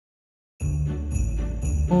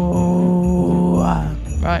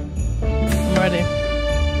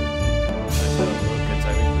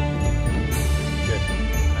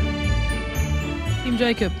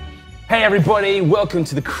Jacob. Hey everybody, welcome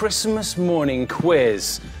to the Christmas morning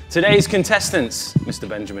quiz. Today's contestants, Mr.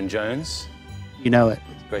 Benjamin Jones. You know it.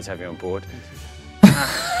 It's great to have you on board.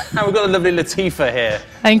 And we've got the lovely Latifah here.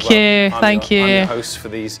 Thank you. I'm your host for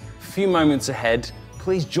these few moments ahead.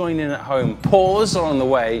 Please join in at home. Pause along the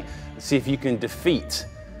way and see if you can defeat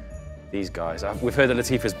these guys. We've heard that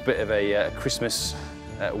Latifah's a bit of a Christmas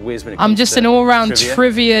whiz when it comes I'm just to an all-round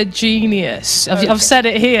trivia genius. Okay. I've said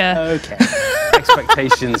it here. Okay.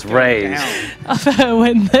 Expectations raised. I better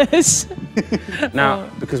win this. Now,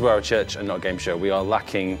 because we're a church and not a game show, we are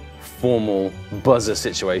lacking formal buzzer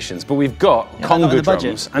situations, but we've got conga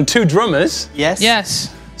drums and two drummers. Yes.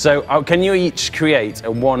 Yes. So can you each create a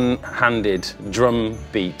one-handed drum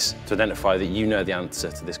beat to identify that you know the answer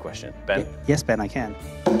to this question? Ben? Yes, Ben, I can.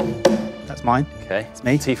 That's mine. Okay. It's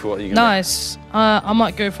me. Latifah, what are you going to Nice. I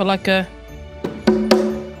might go for like a...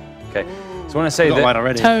 Okay. So when I say that... Mine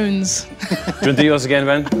already. Tones. Do you want to do yours again,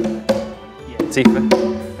 Ben? Yeah.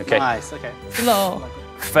 Latifah? Okay. Nice, okay. Hello.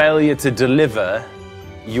 Failure to deliver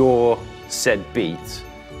your said beat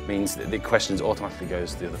means that the question automatically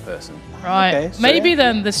goes to the other person. Right. Okay, so Maybe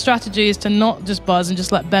then the strategy is to not just buzz and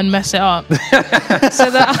just let Ben mess it up.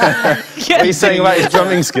 So that What are you saying about his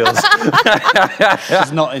drumming skills?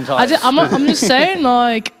 It's not entirely. I'm just saying,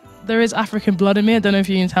 like, there is African blood in me. I don't know if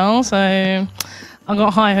you can tell, so I've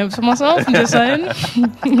got high hopes for myself. I'm just saying.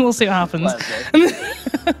 We'll see what happens.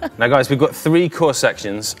 Now, guys, we've got 3 core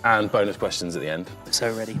sections and bonus questions at the end.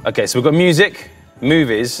 So ready. Okay, so we've got music,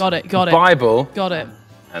 movies, Got it. Bible, Got it.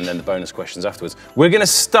 and then the bonus questions afterwards. We're going to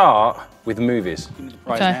start with movies. Give me the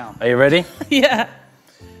prize Okay. now. Are you ready? Yeah.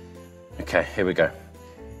 Okay, here we go.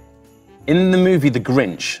 In the movie The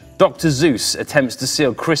Grinch, Dr. Seuss attempts to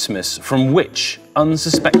steal Christmas from which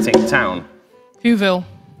unsuspecting town? Whoville.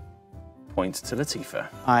 Point to Latifah.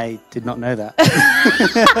 I did not know that.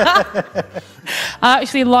 I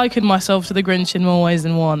actually likened myself to the Grinch in more ways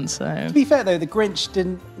than one, so To be fair, though, the Grinch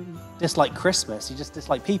didn't dislike Christmas. He just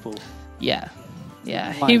disliked people. yeah.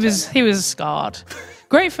 Yeah, Fine, he was scarred.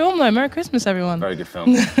 Great film though. Merry Christmas, everyone. Very good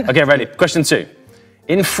film. Okay, ready. Question 2.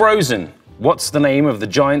 In Frozen, what's the name of the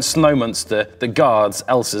giant snow monster that guards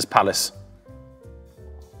Elsa's palace?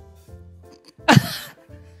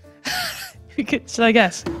 Should I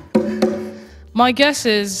guess? My guess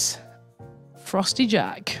is Frosty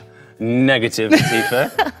Jack. Negative,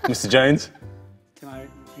 Latifah. Mr. Jones? Can I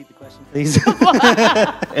repeat the question, please?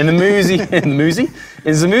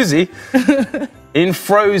 In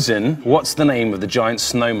Frozen, what's the name of the giant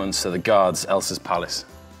snow monster that guards Elsa's palace?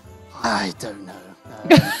 I don't know.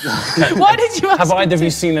 Why did you ask? Have either of you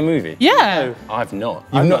seen the movie? Yeah. I've not.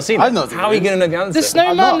 You've not seen it? I've not seen How are you it. going to know the answer? The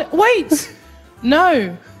snowman. Wait.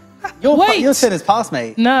 No. Wait. Your turn is past,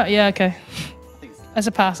 mate. No. Yeah. Okay. That's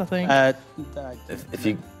a pass, I think. If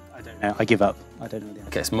you... I don't know. I give up. I don't know the answer.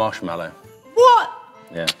 Okay, it's Marshmallow. What?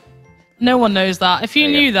 Yeah. No one knows that. If you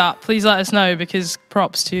There you knew that, please let us know because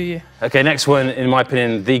props to you. Okay, next one, in my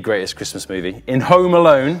opinion, the greatest Christmas movie. In Home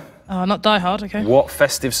Alone, Oh, not Die Hard. Okay. what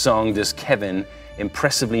festive song does Kevin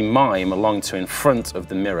impressively mime along to in front of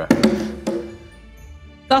the mirror?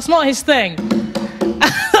 That's not his thing.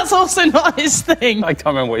 That's also not his thing. I can't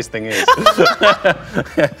remember what his thing is.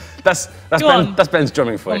 that's Go on. Ben's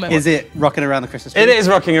drumming for you. Go on, Is it Rocking Around the Christmas Tree? It is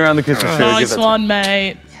Rocking Around the Christmas Tree. I'll give Nice that to one,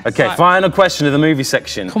 mate. Okay, Right. final question of the movie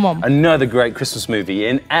section. Come on. Another great Christmas movie.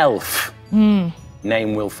 In Elf,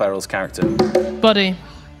 name Will Ferrell's character. Buddy.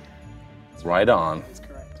 Right on. That's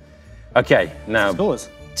correct. Okay, now, Scores.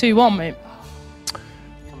 2-1, mate.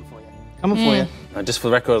 Coming for you. Coming for you. just for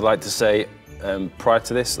the record, I'd like to say, prior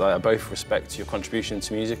to this, I both respect your contribution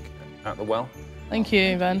to music at the well. Thank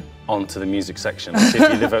you, Ben. On to the music section. Let's see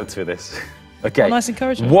if you live up to this. Okay. Oh, nice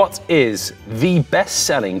encouragement. What is the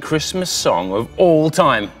best-selling Christmas song of all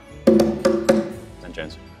time? And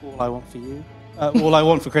Jones. All I want for you. All I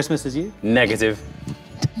want for Christmas is you. Negative.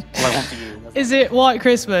 All I want for you. Is it White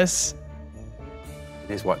Christmas?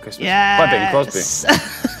 It is White Christmas. Yes. By Bing Crosby.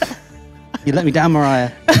 You let me down,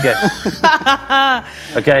 Mariah. Okay.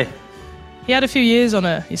 Okay. He had a few years on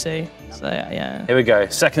it, you see. So, yeah. Here we go.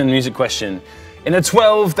 Second music question. In a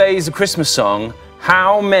 12 Days of Christmas song,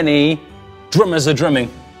 how many drummers are drumming?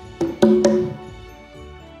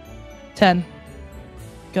 10.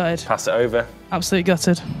 Gutted. Pass it over. Absolutely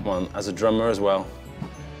gutted. Come on, as a drummer as well.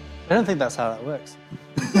 I don't think that's how that works.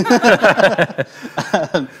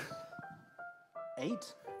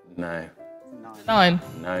 8? No. 9.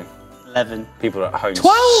 No. 11. People are at home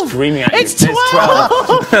 12! screaming at It's you.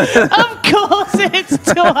 12! Of course it's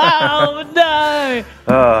 12!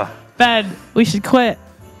 No! Ben, we should quit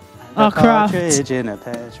our craft. Partridge in a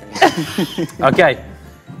pear tree. Okay.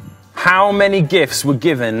 How many gifts were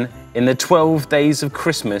given in the 12 days of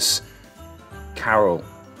Christmas carol?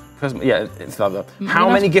 Yeah, it's like that. How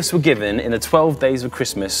many gifts were given in the 12 days of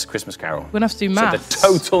Christmas carol? We're gonna have to do maths.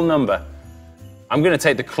 So the total number. I'm going to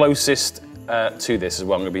take the closest to this as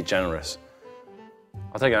well. I'm going to be generous.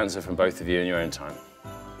 I'll take an answer from both of you in your own time.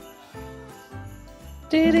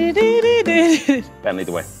 Ben, lead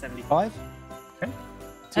the way. 75?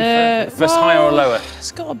 Okay. First higher or lower?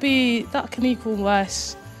 It's got to be, that can equal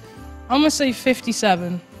less. I'm going to say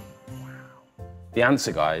 57. The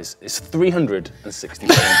answer, guys, is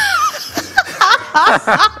 367.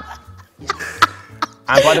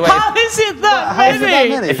 And by the way, How is it that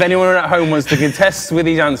many? if anyone at home wants to contest with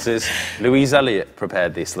these answers, Louise Elliott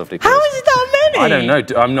prepared this lovely quiz. How is it that many? I don't know.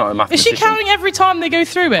 I'm not a Is mathematician. she counting every time they go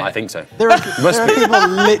through it? I think so. There are people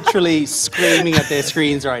literally screaming at their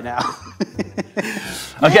screens right now.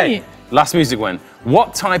 Okay, Mate. last music one.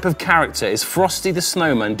 What type of character is Frosty the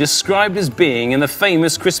Snowman described as being in the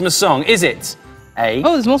famous Christmas song? Is it A,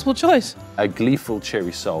 Oh, there's multiple choice. a gleeful,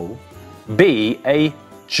 cheery soul, B, a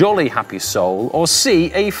jolly, happy soul, or C,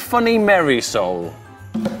 a funny, merry soul?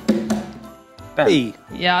 Ben. B.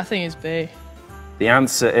 Yeah, I think it's B. The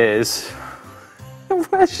answer is...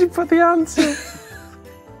 Where'd she put the answer?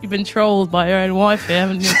 You've been trolled by your own wife here,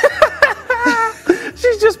 haven't you?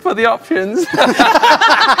 She's just put the options.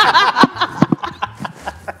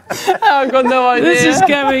 I've got no idea. This is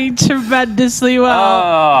going tremendously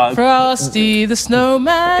well. Oh, Frosty the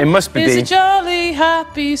Snowman It must be is B. a jolly,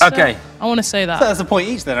 happy soul. Okay. I want to say that. That's a point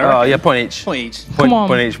each then, oh, alright? yeah, point each. Point each. Come on.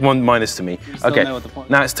 Point each, one minus to me. still Okay, know what the point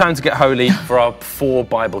now it's time to get holy for our 4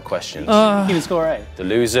 Bible questions. Even score A. The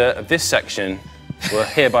loser of this section will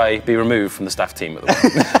hereby be removed from the staff team at the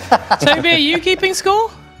moment. Toby, are you keeping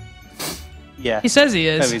score? Yeah. He says he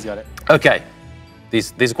is. Toby's got it. Okay,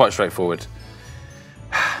 these are quite straightforward.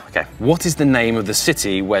 Okay, what is the name of the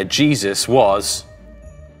city where Jesus was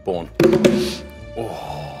born?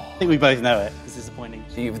 I think we both know it. This is a point each.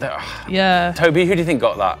 Yeah. Toby, who do you think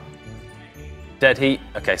got that? Dead heat?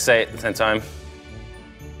 Okay, say it at the same time.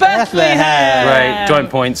 Bethlehem. Great, joint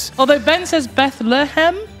points. Although Ben says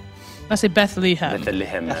Bethlehem, I say Bethlehem.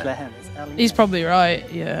 Bethlehem. Bethlehem is L-E-M. He's probably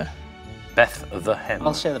right, yeah. Bethlehem.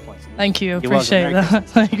 I'll share the points. Thank you, You're appreciate welcome. that.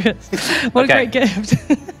 Thank you. What Okay. a great gift.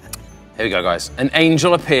 Here we go, guys. An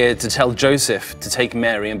angel appeared to tell Joseph to take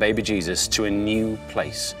Mary and baby Jesus to a new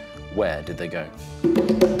place. Where did they go?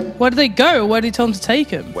 Where did they go? Where did he tell them to take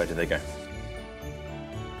him? Where did they go?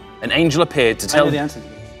 An angel appeared to I tell... know the answer to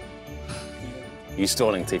this. You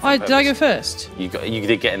stalling, Tifa. Oh, did I go first? You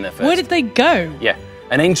did get in there first. Where did they go? Yeah.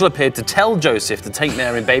 An angel appeared to tell Joseph to take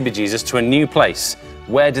Mary and baby Jesus to a new place.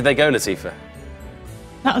 Where did they go, Latifah?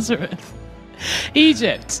 Nazareth.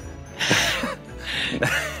 Egypt.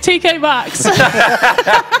 TK Maxx.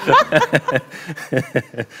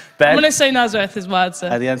 Ben? I'm going to say Nazareth is my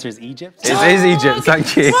answer. The answer is Egypt. It is Egypt,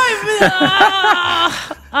 thank you.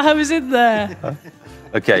 I was in there.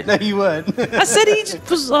 Okay. No, you weren't. I said Egypt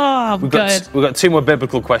was... Oh, We've good. got 2 more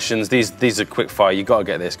biblical questions. These are quick fire. You've got to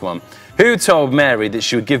get this. Come on. Who told Mary that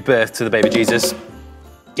she would give birth to the baby Jesus?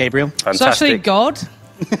 Gabriel. Fantastic. It's actually God.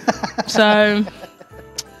 So...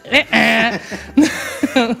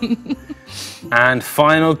 And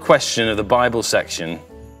final question of the Bible section.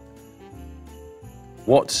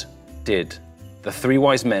 What did the 3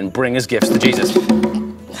 wise men bring as gifts to Jesus?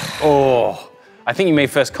 Oh, I think you made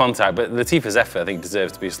first contact, but Latifah's effort, I think,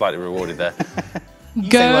 deserves to be slightly rewarded there.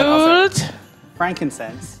 Gold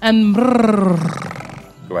Frankincense. and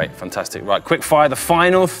Great, fantastic. Right, quick fire, the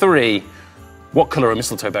final 3. What colour are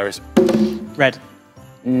mistletoe berries? Red.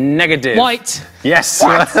 Negative. white. Yes.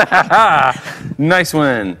 Nice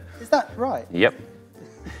one. Is that right? Yep.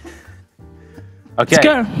 Okay. Let's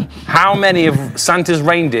go. How many of Santa's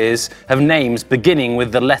reindeers have names beginning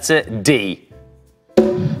with the letter D?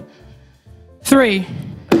 3.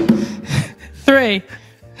 3.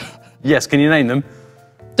 Yes, can you name them?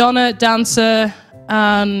 Donna, Dancer,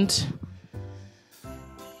 and...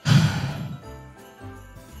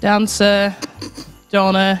 Dancer,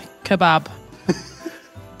 Donna, Kebab.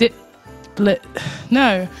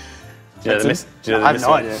 No. Do you know the I have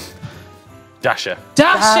no idea. Dasher.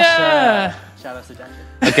 Dasher! Shout out to Dasher.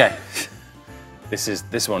 Okay.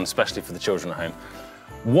 This one, especially for the children at home.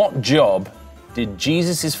 What job did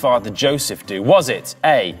Jesus' father Joseph do? Was it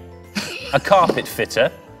A, a carpet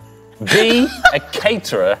fitter, B, a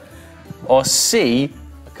caterer, or C,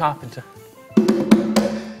 a carpenter?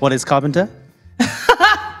 What is carpenter?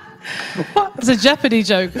 It's a Jeopardy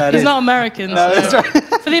joke. it He's is. not American. No, so. that's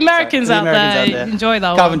right. For the Americans, For the out, Americans there, out there. enjoy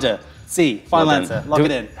that Carpenter. C. Final Well answer. done. Lock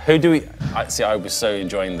it in. Who do we... See, I was so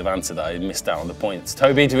enjoying the banter that I missed out on the points.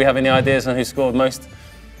 Toby, do we have any ideas on who scored most?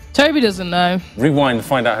 Toby doesn't know. Rewind and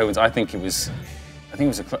find out who wins. I think it was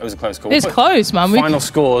a close call. It's close, man. Final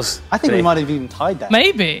scores. I think we might have even tied that.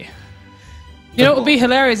 Maybe. You know, it would be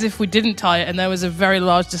hilarious if we didn't tie it and there was a very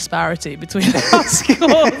large disparity between our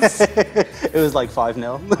scores. It was like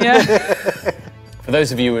 5-0. Yeah. For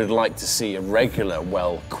those of you who would like to see a regular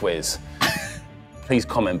well quiz, please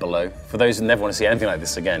comment below. For those who never want to see anything like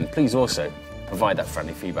this again, please also provide that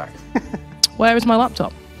friendly feedback. Where is my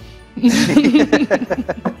laptop? See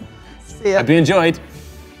ya. Hope you enjoyed.